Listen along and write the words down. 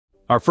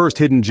Our first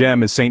hidden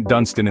gem is St.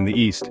 Dunstan in the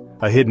east,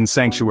 a hidden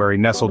sanctuary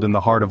nestled in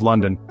the heart of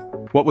London.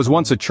 What was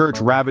once a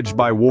church ravaged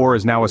by war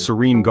is now a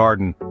serene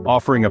garden,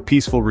 offering a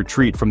peaceful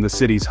retreat from the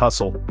city's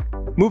hustle.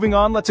 Moving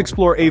on, let's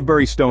explore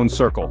Avebury Stone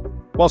Circle.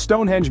 While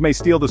Stonehenge may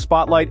steal the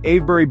spotlight,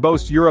 Avebury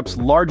boasts Europe's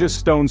largest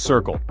stone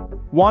circle.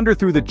 Wander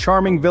through the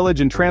charming village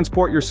and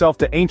transport yourself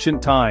to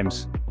ancient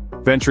times.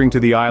 Venturing to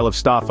the Isle of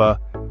Staffa,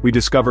 we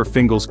discover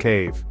Fingal's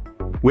Cave.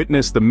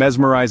 Witness the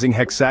mesmerizing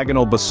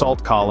hexagonal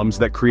basalt columns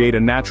that create a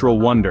natural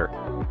wonder,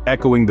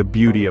 echoing the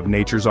beauty of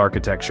nature's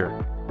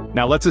architecture.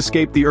 Now let's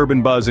escape the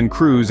urban buzz and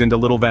cruise into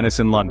Little Venice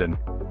in London.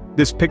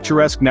 This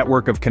picturesque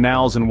network of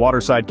canals and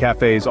waterside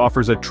cafes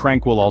offers a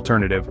tranquil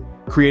alternative,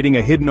 creating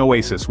a hidden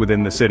oasis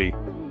within the city.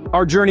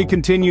 Our journey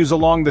continues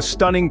along the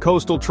stunning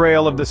coastal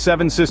trail of the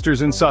Seven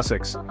Sisters in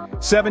Sussex.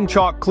 7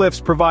 chalk cliffs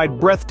provide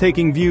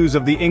breathtaking views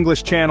of the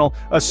English Channel,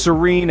 a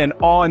serene and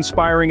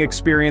awe-inspiring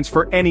experience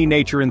for any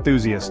nature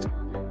enthusiast.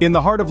 In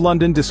the heart of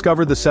London,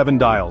 discover the Seven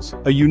Dials,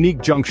 a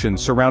unique junction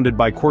surrounded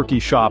by quirky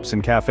shops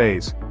and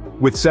cafes.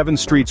 With 7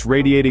 streets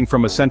radiating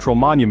from a central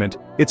monument,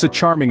 it's a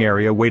charming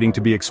area waiting to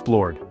be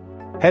explored.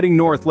 Heading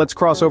north, let's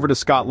cross over to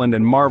Scotland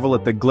and marvel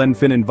at the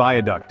Glenfinnan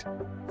Viaduct.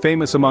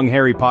 Famous among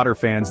Harry Potter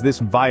fans, this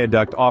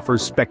viaduct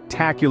offers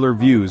spectacular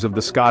views of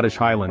the Scottish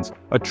Highlands,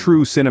 a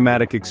true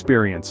cinematic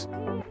experience.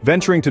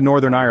 Venturing to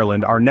Northern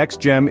Ireland, our next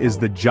gem is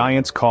the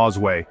Giant's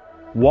Causeway.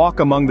 Walk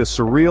among the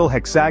surreal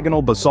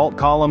hexagonal basalt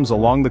columns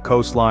along the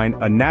coastline,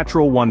 a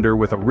natural wonder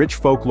with a rich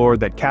folklore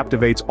that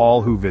captivates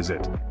all who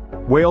visit.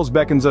 Wales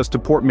beckons us to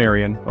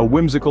Portmeirion, a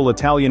whimsical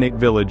Italianate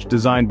village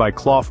designed by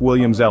Clough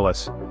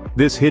Williams-Ellis.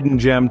 This hidden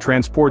gem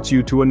transports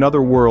you to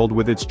another world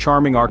with its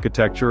charming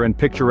architecture and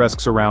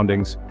picturesque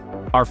surroundings.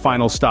 Our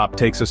final stop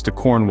takes us to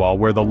Cornwall,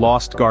 where the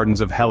lost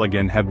gardens of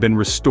Helligan have been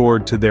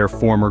restored to their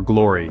former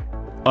glory.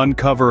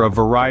 Uncover a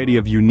variety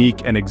of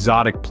unique and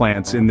exotic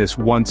plants in this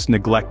once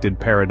neglected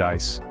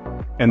paradise.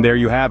 And there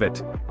you have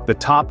it, the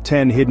top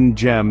 10 hidden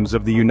gems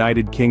of the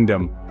United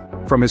Kingdom.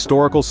 From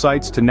historical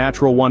sites to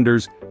natural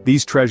wonders,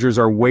 these treasures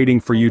are waiting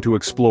for you to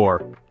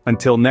explore.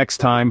 Until next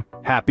time,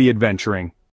 happy adventuring.